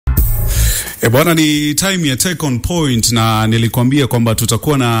Bwana, ni time ya Take on Point, na nilikwambia kwamba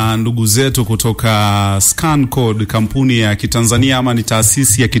tutakuwa na ndugu zetu kutoka Scancode, kampuni ya Kitanzania ama ni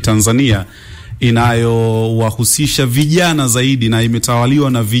taasisi ya Kitanzania inayowahusisha vijana zaidi na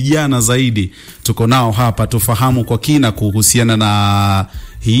imetawaliwa na vijana zaidi. Tuko nao hapa tufahamu kwa kina kuhusiana na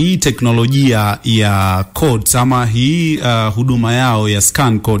hii teknolojia ya codes ama hii huduma yao ya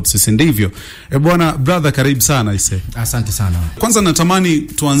Scancode, sisi ndivyo. Bwana brother, karibu sana ise. Asante sana. Kwanza natamani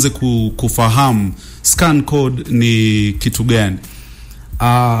tuanze kufahamu Scancode ni kitu gani?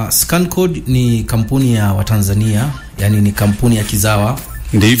 Scancode ni kampuni ya Watanzania, yani ni kampuni ya kizawa.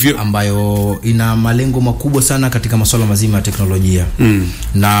 Ndivyo, ambayo ina malengo makubwa sana katika masuala mazima ya teknolojia.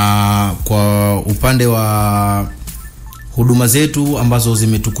 Na kwa upande wa huduma zetu ambazo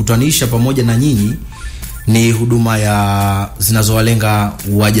zimetukutanisha pamoja na nyinyi ni huduma ya zinazowalenga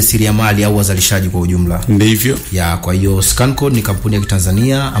wajasiriamali au wazalishaji kwa ujumla. Ndivyo. Ya, kwa hiyo Scancode ni kampuni ya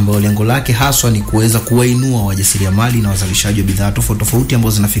Kitanzania ambayo lengo lake haswa ni kuweza kuwainua wajasiriamali na wazalishaji wa bidhaa tofauti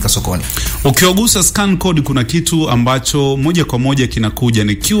ambazo zinafika sokoni. Ukiogusa Scancode kuna kitu ambacho moja kwa moja kinakuja,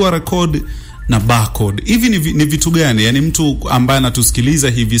 ni QR code na barcode. Hivi ni vitu gani? Yani mtu ambaye anatusikiliza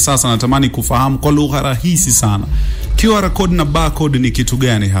hivi sasa anatamani kufahamu kwa lugha rahisi sana. QR code na barcode ni kitu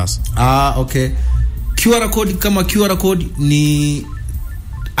gani hasa? Okay. QR code, kama QR code ni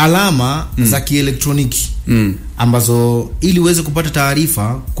alama za kielektroniki ambazo ili uweze kupata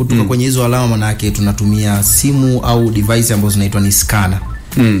taarifa kutoka kwenye hizo alama, maana yake tunatumia simu au device ambazo zinaitwa ni scanner.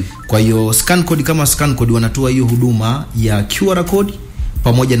 Kwa hiyo Scancode kama Scancode wanatoa hiyo huduma ya QR code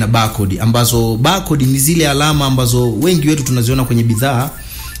pamoja na barcode, ambazo barcode ni zile alama ambazo wengi wetu tunaziona kwenye bidhaa,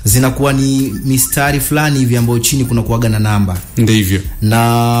 zinakuwa ni mistari fulani hivi ambayo chini kuna kuaga na namba. Ndivyo.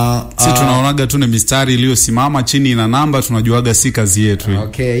 Na sisi tunaonaga tu ni mistari iliyosimama chini na namba, tunajuaga si kazi yetu.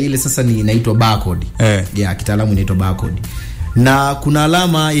 Okay, ile sasa ni inaitwa barcode. Yeah, kitaalamu inaitwa barcode. Na kuna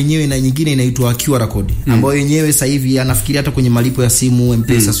alama yenyewe na nyingine inaitwa QR code, ambayo yenyewe sasa hivi anafikiria hata kwenye malipo ya simu,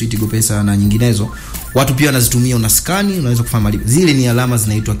 M-Pesa, Switigo Pesa na nyinginezo, watu pia wanazitumia. Unaskani, unaweza kufanya malipo. Zile ni alama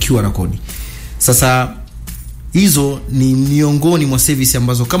zinaitwa QR code. Sasa hizo ni miongoni mwa service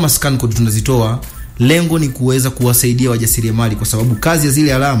ambazo kama Scancode tunazitoa. Lengo ni kuweza kuwasaidia wajasiriamali, kwa sababu kazi ya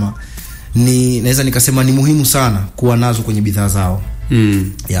zile alama ni, naweza nikasema, ni muhimu sana kuwa nazo kwenye bidhaa zao.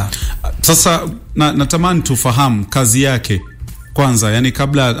 Yeah. Sasa natamani tufahamu kazi yake kwanza, yani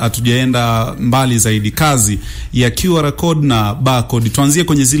kabla hatujaenda mbali zaidi, kazi ya QR code na barcode. Tuanzie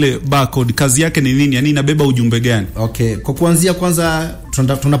kwenye zile barcode, kazi yake ni nini? Yani inabeba ujumbe gani? Okay, kwa kuanzia kwanza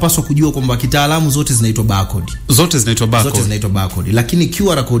tunapaswa kujua kwamba kitaalamu zote zinaitwa barcode. Zote zinaitwa barcode. Zote zinaitwa barcode, lakini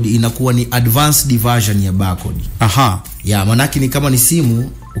QR code inakuwa ni advanced version ya barcode. Ya, manaki ni kama ni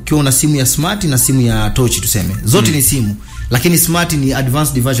simu, ukiwa una simu ya smart na simu ya tochi tuseme, zote ni simu, lakini smart ni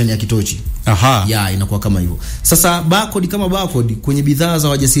advanced version ya kitochi. Ya, inakuwa kama hivyo. Sasa barcode kama barcode kwenye bidhaa za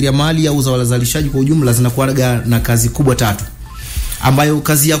wajasiriamali au za wazalishaji kwa ujumla zinakuwa na kazi kubwa tatu, ambayo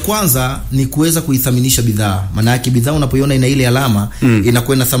kazi ya kwanza ni kuweza kuithaminisha bidhaa. Maana yake bidhaa unapoiona ina ile alama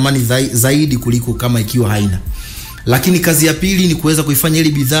inakuwa na thamani zaidi kuliko kama ikiwa haina. Lakini kazi ya pili ni kuweza kuifanya ile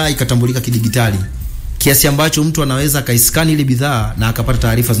bidhaa ikatambulika kidigitali, kiasi ambacho mtu anaweza akaiskani ile bidhaa na akapata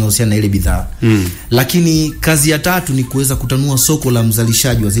taarifa zinazohusiana na ile bidhaa. Lakini kazi ya tatu ni kuweza kutanua soko la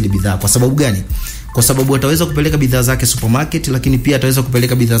mzalishaji wa zile bidhaa. Kwa sababu gani? Kwa sababu ataweza kupeleka bidhaa zake supermarket, lakini pia ataweza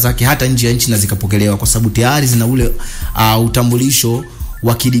kupeleka bidhaa zake hata nje ya nchi na zikapokelewa, kwa sababu tayari zina ule utambulisho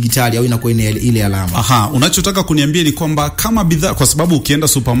wa kidigitali au inakuwa ile alama. Unachotaka kuniambia ni kwamba kama bidhaa, kwa sababu ukienda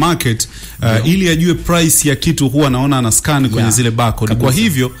supermarket ili ajue price ya kitu huwa naona ana scan kwenye zile barcode. Kabisa. Kwa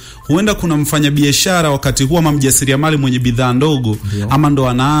hivyo huenda kuna mfanyabiashara wakati huwa mjasiriamali mwenye bidhaa ndogo ama ndo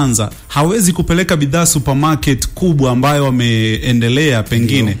anaanza, hawezi kupeleka bidhaa supermarket kubwa ambayo wameendelea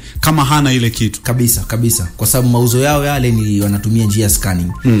pengine kama hana ile kitu. Kabisa, kwa sababu mauzo yao yale ni wanatumia njia ya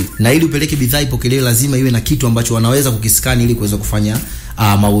scanning. Na ili upeleke bidhaa ipokelewe lazima iwe na kitu ambacho wanaweza kukiskani ili kuweza kufanya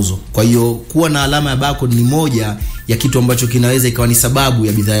mauzo. Kwa hiyo kuwa na alama ya barcode ni moja ya kitu ambacho kinaweza ikawa ni sababu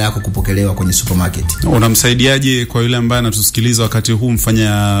ya bidhaa yako kupokelewa kwenye supermarket. Unamsaidiaje kwa yule ambaye anatusikiliza wakati huu,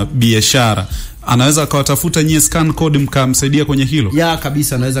 mfanya biashara anaweza akawatafuta nyie Scancode mkamsaidia kwenye hilo? Ya,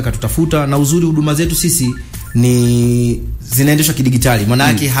 kabisa, anaweza katutafuta. Na uzuri huduma zetu sisi ni zinaendeshwa kidigitali. Maana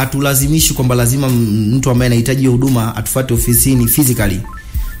yake hatulazimishi kwamba lazima mtu ambaye anahitaji huduma atufuate ofisini physically.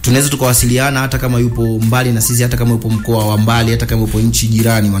 Tunaweza tukawasiliana hata kama yupo mbali na sisi, hata kama yupo mkoa wa mbali, hata kama yupo nchi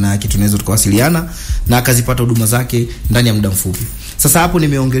jirani, maana yake tunaweza tukawasiliana na akazipata huduma zake ndani ya muda mfupi. Sasa hapo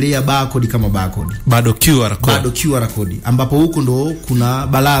nimeongelea barcode kama barcode. Bado QR code. Bado QR code, ambapo huko ndo kuna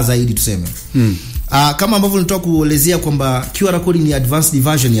balaa zaidi tuseme. Kama ambavyo nilitoka kuelezea kwamba QR code ni advanced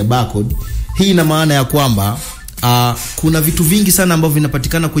version ya barcode. Hii ina maana ya kwamba kuna vitu vingi sana ambavyo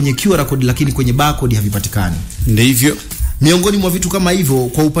vinapatikana kwenye QR code lakini kwenye barcode havipatikani. Ndivyo. Miongoni mwa vitu kama hivyo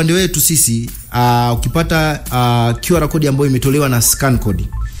kwa upande wetu sisi, ukipata QR code ambayo imetolewa na Scancode,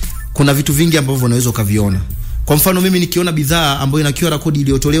 kuna vitu vingi ambavyo unaweza ukaviona. Kwa mfano mimi nikiona bidhaa ambayo ina QR code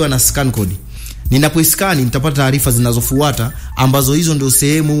iliyotolewa na Scancode, ninapoiskani nitapata taarifa zinazofuata, ambazo hizo ndio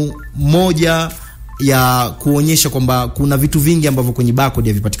sehemu moja ya kuonyesha kwamba kuna vitu vingi ambavyo kwenye barcode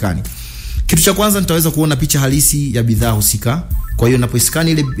havipatikani. Kitu cha kwanza, nitaweza kuona picha halisi ya bidhaa husika. Kwa hiyo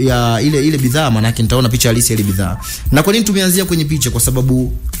ninapoiskani ile bidhaa, maana yake nitaona picha halisi ya ile bidhaa. Na kwa nini tumeanzia kwenye picha? Kwa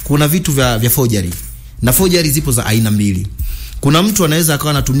sababu kuna vitu vya forgery. Na forgery zipo za aina mbili. Kuna mtu anaweza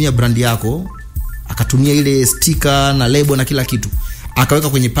akawa anatumia brand yako, akatumia ile sticker na label na kila kitu, akaweka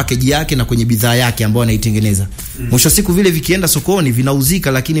kwenye package yake na kwenye bidhaa yake ambayo anaitengeneza. Mwisho siku vile vikienda sokoni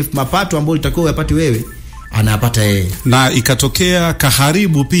vinauzika, lakini mapato ambayo itakuwa yapate wewe anapata yeye. Na ikatokea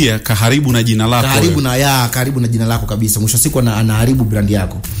kaharibu na jina lako. Karibu na jina lako kabisa. Mwisho siku anaharibu brand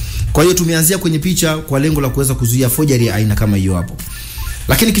yako. Kwa hiyo tumeanzia kwenye picha kwa lengo la kuweza kuzuia forgery aina kama hiyo hapo.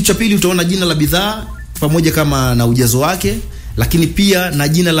 Lakini kitu cha pili, utaona jina la bidhaa pamoja kama na ujazo wake, lakini pia na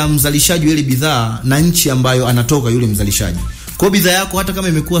jina la mzalishaji wa ile bidhaa na nchi ambayo anatoka yule mzalishaji. Kwa bidhaa yako hata kama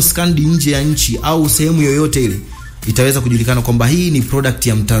imekuwa scanned nje ya nchi au sehemu yoyote ile, itaweza kujulikana kwamba hii ni product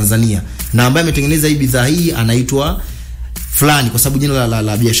ya Mtanzania na ambaye ametengeneza hii bidhaa hii anaitwa fulani, kwa sababu jina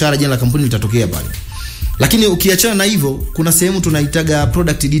la biashara, jina la kampuni litatokea pale. Lakini ukiachana na hivyo, kuna sehemu tunaitaga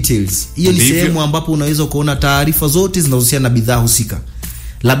product details. Hiyo ni sehemu ambapo unaweza kuona taarifa zote zinazohusiana na bidhaa husika.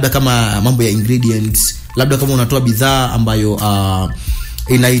 Labda kama mambo ya ingredients, labda kama unatoa bidhaa ambayo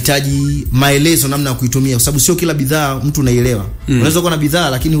inahitaji maelezo namna ya kuitumia, kwa sababu sio kila bidhaa mtu unaielewa. Unaweza kuwa na bidhaa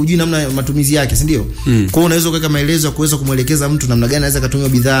lakini hujui namna ya matumizi yake, si ndio? Kwa hiyo unaweza kuweka maelezo ya kuweza kumuelekeza mtu namna gani anaweza kutumia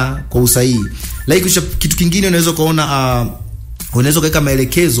bidhaa kwa usahihi. Like kitu kingine unaweza kuona unaweza kuweka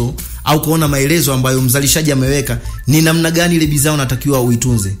maelekezo au kuona maelezo ambayo mzalishaji ameweka, ni namna gani ile bidhaa unatakiwa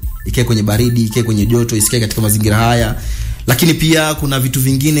uitunze. Ikae kwenye baridi, ikae kwenye joto, isikae katika mazingira haya. Lakini pia kuna vitu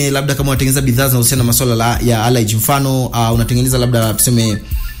vingine, labda kama unatengeneza bidhaa zinazohusiana na masuala ya allergy, mfano unatengeneza labda tuseme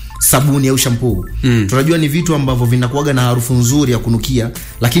sabuni au shampoo. Tunajua ni vitu ambavyo vinakuaga na harufu nzuri ya kunukia,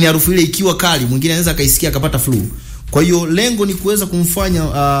 lakini harufu ile ikiwa kali, mwingine anaweza akaisikia akapata flu. Kwa hiyo lengo ni kuweza kumfanya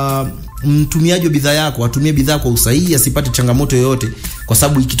mtumiaji wa bidhaa yako atumie bidhaa kwa usahihi, asipate changamoto yoyote, kwa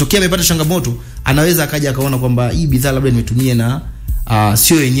sababu ikitokea amepata changamoto, anaweza akaja akaona kwamba hii bidhaa labda nimetumia na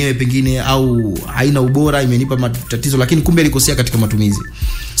sio yenyewe pengine, au haina ubora, imenipa matatizo, lakini kumbe alikosea katika matumizi.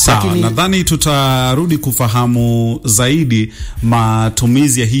 Sawa, nadhani tutarudi kufahamu zaidi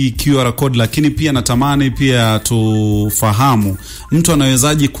matumizi ya hii QR code, lakini pia natamani pia tufahamu mtu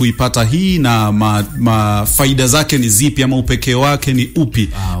anawezaje kuipata hii na faida zake ni zipi, ama upekee wake ni upi,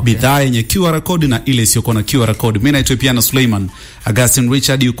 bidhaa yenye QR code na ile isiyokuwa na QR code. Mimi naitwa Piano Suleiman, Augustine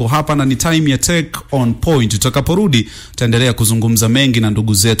Richard yuko hapa na ni time ya Take on Point. Tutakaporudi tutaendelea kuzungumza mengi na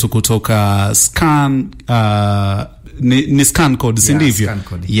ndugu zetu kutoka ni Scancode, si ndivyo?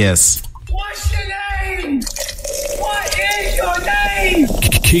 Yes. What's your name? What is your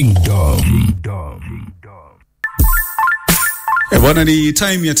name? Kingdom. Bwana, ni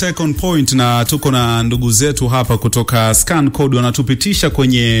time ya Take on Point na tuko na ndugu zetu hapa kutoka Scancode, wanatupitisha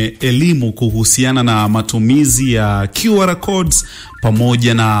kwenye elimu kuhusiana na matumizi ya QR codes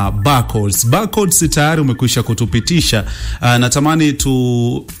pamoja na barcodes. Barcodes tayari umekwisha kutupitisha. Natamani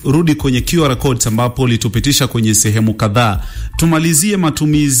turudi kwenye QR codes ambapo litupitisha kwenye sehemu kadhaa. Tumalizie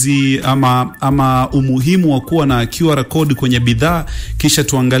matumizi ama umuhimu wa kuwa na QR code kwenye bidhaa, kisha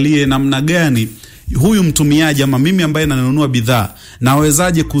tuangalie namna gani huyu mtumiaji ama mimi ambaye nanunua bidhaa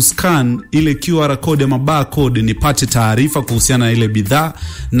nawezaje kuscan ile QR code ama barcode nipate taarifa kuhusiana na ile bidhaa,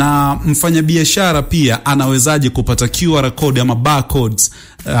 na mfanyabiashara pia anawezaje kupata QR code ama barcodes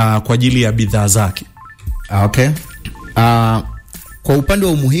kwa ajili ya bidhaa zake. Okay. Kwa upande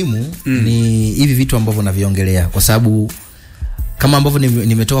wa umuhimu ni hivi vitu ambavyo naviongelea, kwa sababu kama ambavyo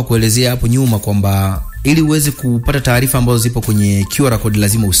nimetoka kuelezea hapo nyuma kwamba ili uweze kupata taarifa ambazo zipo kwenye QR code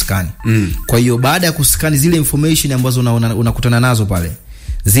lazima uskani. Kwa hiyo baada ya kuskani zile information ambazo unakutana nazo pale,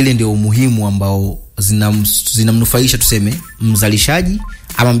 zile ndio umuhimu ambao zinamnufaisha tuseme mzalishaji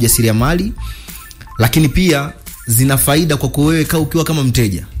ama mjasiriamali, lakini pia zina faida kwa wewe ukiwa kama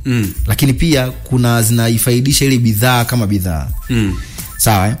mteja. Lakini pia zinaifaidisha ile bidhaa kama bidhaa.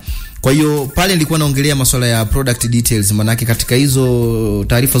 Sawa. Kwa hiyo pale nilikuwa naongelea masuala ya product details, maana yake katika hizo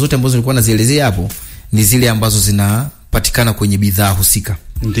taarifa zote ambazo nilikuwa nazielezea hapo ni zile ambazo zinapatikana kwenye bidhaa husika.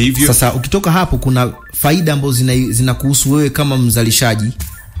 Ndivyo. Sasa ukitoka hapo kuna faida ambazo zinakuhusu wewe kama mzalishaji,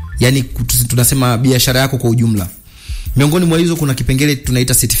 yani tunasema biashara yako kwa ujumla. Miongoni mwa hizo kuna kipengele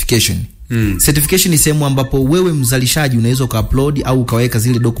tunaita certification. Certification ni sehemu ambapo wewe mzalishaji unaweza ukaupload au ukaweka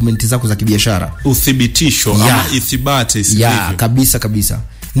zile dokumenti zako za kibiashara. Uthibitisho ama ithibati, kabisa.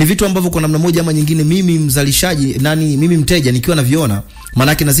 ni vitu ambavyo kwa namna moja ama nyingine mimi mzalishaji mimi mteja nikiwa naviona,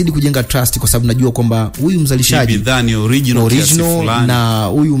 maana yake nazidi kujenga trust, kwa sababu najua kwamba huyu mzalishaji bidhaa ni original na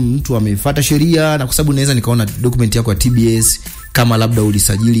huyu mtu amefuata sheria, na kwa sababu naweza nikaona document yako ya TBS, kama labda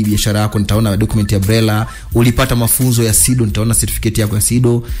ulisajili biashara yako nitaona document ya BRELA, ulipata mafunzo ya SIDO nitaona certificate yako ya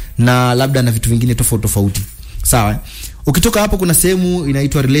SIDO, na labda na vitu vingine tofauti. Sawa. Ukitoka hapo kuna sehemu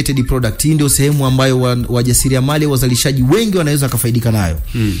inaitwa related product. Hii ndio sehemu ambayo wajasiriamali wazalishaji wengi wanaweza kufaidika nayo.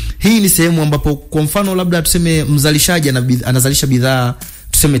 Hii ni sehemu ambapo kwa mfano labda tuseme mzalishaji anazalisha bidhaa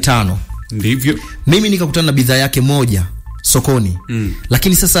tuseme 5. Ndivyo. Mimi nikakutana na bidhaa yake moja sokoni.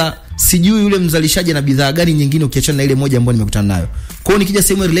 Lakini sasa sijui yule mzalishaji na bidhaa gani nyingine ukiachana na ile moja ambayo nimekutana nayo. Kwa hiyo nikija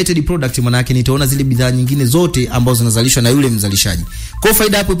sehemu related product, maana yake nitaona zile bidhaa nyingine zote ambazo zinazalishwa na yule mzalishaji. Kwa hiyo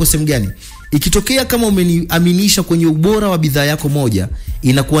faida hapo ipo sehemu gani? Ikitokea kama umeniaminisha kwenye ubora wa bidhaa yako moja,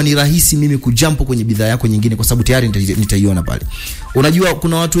 inakuwa ni rahisi mimi kujump kwenye bidhaa yako nyingine, kwa sababu tayari nitaiona pale. Unajua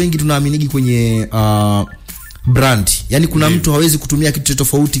kuna watu wengi tunaaminiki kwenye brand. Yani kuna mtu hawezi kutumia kitu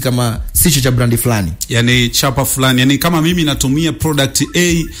tofauti kama sicho cha brand fulani. Yani chapa fulani. Yani kama mimi natumia product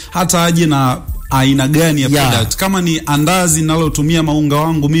A, hata aje na aina gani ya product. Kama ni andazi nalotumia maunga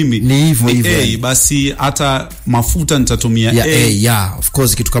wangu mimi ni hivyo A, basi hata mafuta nitatumia A. Of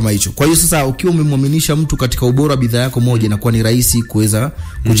course, kitu kama hicho. Kwa hiyo sasa ukiwa umemwaminisha mtu katika ubora wa bidhaa yako moja, inakuwa ni rahisi kuweza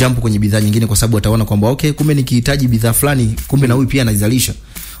kujump kwenye bidhaa nyingine, kwa sababu ataona kwamba okay, kumbe nikihitaji bidhaa fulani, kumbe na huyu pia anazalisha.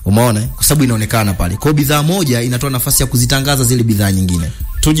 Umeona? Kwa sababu inaonekana pale. Kwa bidhaa moja inatoa nafasi ya kuzitangaza zile bidhaa nyingine.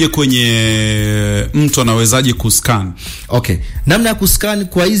 Tuje kwenye mtu anawezaje kuscan. Okay. Namna ya kuscan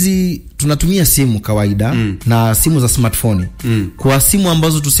kwa hizi tunatumia simu kawaida na simu za smartphone. Kwa simu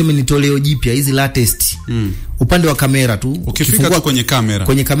ambazo tuseme ni toleo jipya, hizi latest. Upande wa kamera tu, ukifika tu kwenye kamera.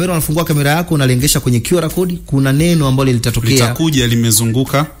 Kwenye kamera unafungua kamera yako, unalengesha kwenye QR code, kuna neno ambalo litakuja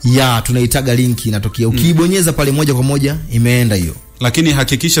limezunguka. Tunaitaga link inatokea. Ukiibonyeza pale moja kwa moja imeenda hiyo. Lakini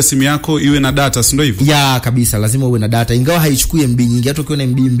hakikisha simu yako iwe na data, si ndio hivyo? Kabisa, lazima uwe na data. Ingawa haichukui MB nyingi, hata ukiwa na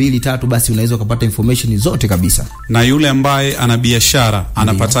MB 2 3 basi unaweza kupata information zote kabisa. Na yule ambaye ana biashara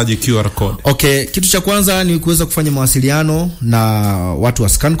anapataje QR code? Okay, kitu cha kwanza ni kuweza kufanya mawasiliano na watu wa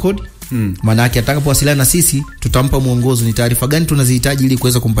Scancode. Maana yake atakapowasiliana na sisi tutampa mwongozo ni taarifa gani tunazihitaji ili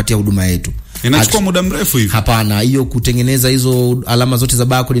kuweza kumpatia huduma yetu. Inachukua muda mrefu hivi? Hapana, hiyo kutengeneza hizo alama zote za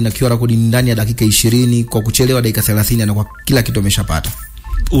barcode na QR code ndani ya dakika 20, kwa kuchelewa dakika 30 na kwa kila kitu ameshapata.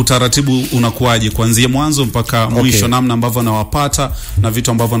 Utaratibu unakuaje kuanzia mwanzo mpaka mwisho, namna ambavyo anawapata na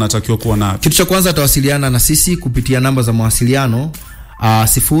vitu ambavyo anatakiwa kuwa na? Kitu cha kwanza atawasiliana na sisi kupitia namba za mawasiliano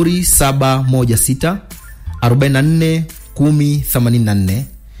 0716 44 1084.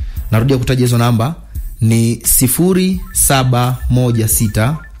 Narudia kutaja hizo namba ni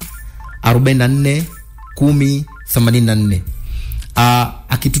 0716 44 1084.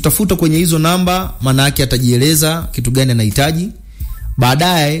 Akitutafuta kwenye hizo namba, maana yake atajieleza kitu gani anahitaji.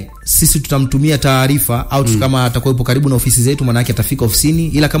 Baadaye sisi tutamtumia taarifa, au kama atakuwa yupo karibu na ofisi zetu, maana yake atafika ofisini,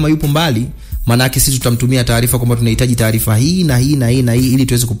 ila kama yupo mbali, maana yake sisi tutamtumia taarifa kwamba tunahitaji taarifa hii na hii na hii na hii ili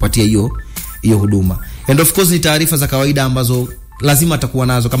tuweze kupatia hiyo huduma. And of course ni taarifa za kawaida ambazo lazima atakuwa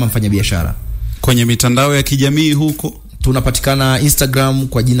nazo kama mfanya biashara. Kwenye mitandao ya kijamii huko tunapatikana Instagram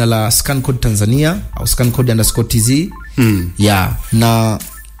kwa jina la Scancode Tanzania au Scancode_TZ. Na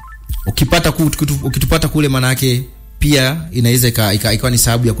ukitupata kule, maana yake pia inaweza ikawa ni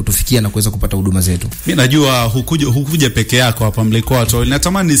sababu ya kutufikia na kuweza kupata huduma zetu. Mimi najua hukuja peke yako hapa, mlikuwa watu.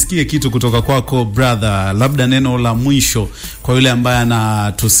 Natamani nisikie kitu kutoka kwako brother, labda neno la mwisho kwa yule ambaye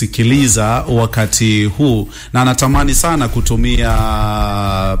anatusikiliza wakati huu na anatamani sana kutumia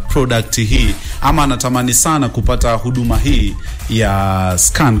product hii ama anatamani sana kupata huduma hii ya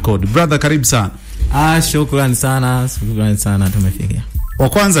Scancode. Brother, karibu sana. Shukrani sana tumefikia. Wa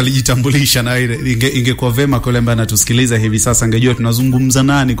kwanza alijitambulisha, na ingekuwa vema kwa yule ambaye anatusikiliza hivi sasa angejua tunazungumza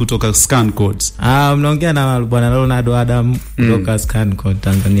nani kutoka Scancode. Mnaongea na bwana Ronaldo Adam kutoka Scancode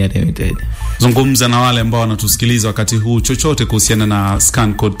Tanzania Ltd. Zungumza na wale ambao wanatusikiliza wakati huu chochote kuhusiana na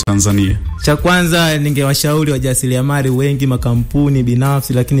Scancode Tanzania. Cha kwanza ningewashauri wajasiriamali wengi, makampuni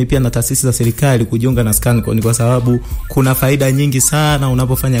binafsi, lakini pia na taasisi za serikali kujiunga na Scancode, kwa sababu kuna faida nyingi sana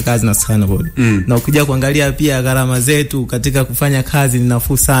unapofanya kazi na Scancode. Na ukija kuangalia pia gharama zetu katika kufanya kazi ni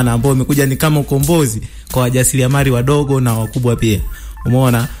nafuu sana, ambao umekuja ni kama ukombozi kwa wajasiriamali wadogo na wakubwa pia.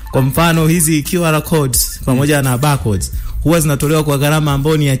 Umeona? Kwa mfano hizi QR codes pamoja na barcodes huwa zinatolewa kwa gharama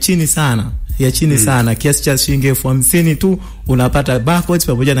ambayo ni ya chini sana. Sana, kiasi cha shilingi 50,000 tu unapata barcodes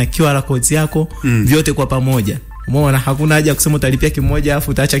pamoja na QR codes yako vyote kwa pamoja. Umeona? Hakuna haja kusema utalipia kimoja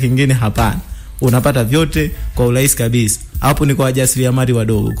afu utaacha kingine, hapana. Unapata vyote kwa urahisi kabisa. Hapo ni kwa wajasiriamali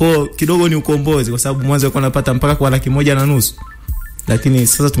wadogo. Kwa kidogo ni ukombozi, kwa sababu mwanzo ulikuwa unapata mpaka kwa 1,500,000. lakini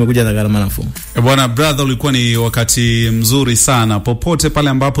sasa tumekuja na gharama nafuu. Bwana brother, ulikuwa ni wakati mzuri sana. Popote pale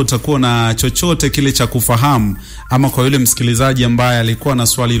ambapo utakuwa na chochote kile cha kufahamu, ama kwa yule msikilizaji ambaye alikuwa na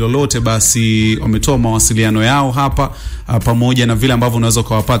swali lolote, basi wametoa mawasiliano yao hapa, pamoja na vile ambavyo unaweza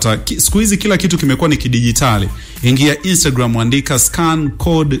kuwapata. Siku hizi kila kitu kimekuwa ni kidijitali. Ingia Instagram, andika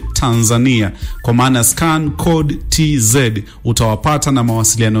Scancode Tanzania, kwa maana Scancode TZ, utawapata na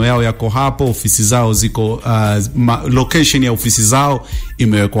mawasiliano yao yako hapo. Ofisi zao ziko location ya ofisi zao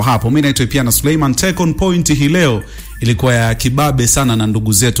imewekwa hapo. Mimi naitwa pia na Suleiman. Take on point hii leo ilikuwa ya kibabe sana na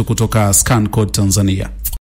ndugu zetu kutoka Scancode Tanzania.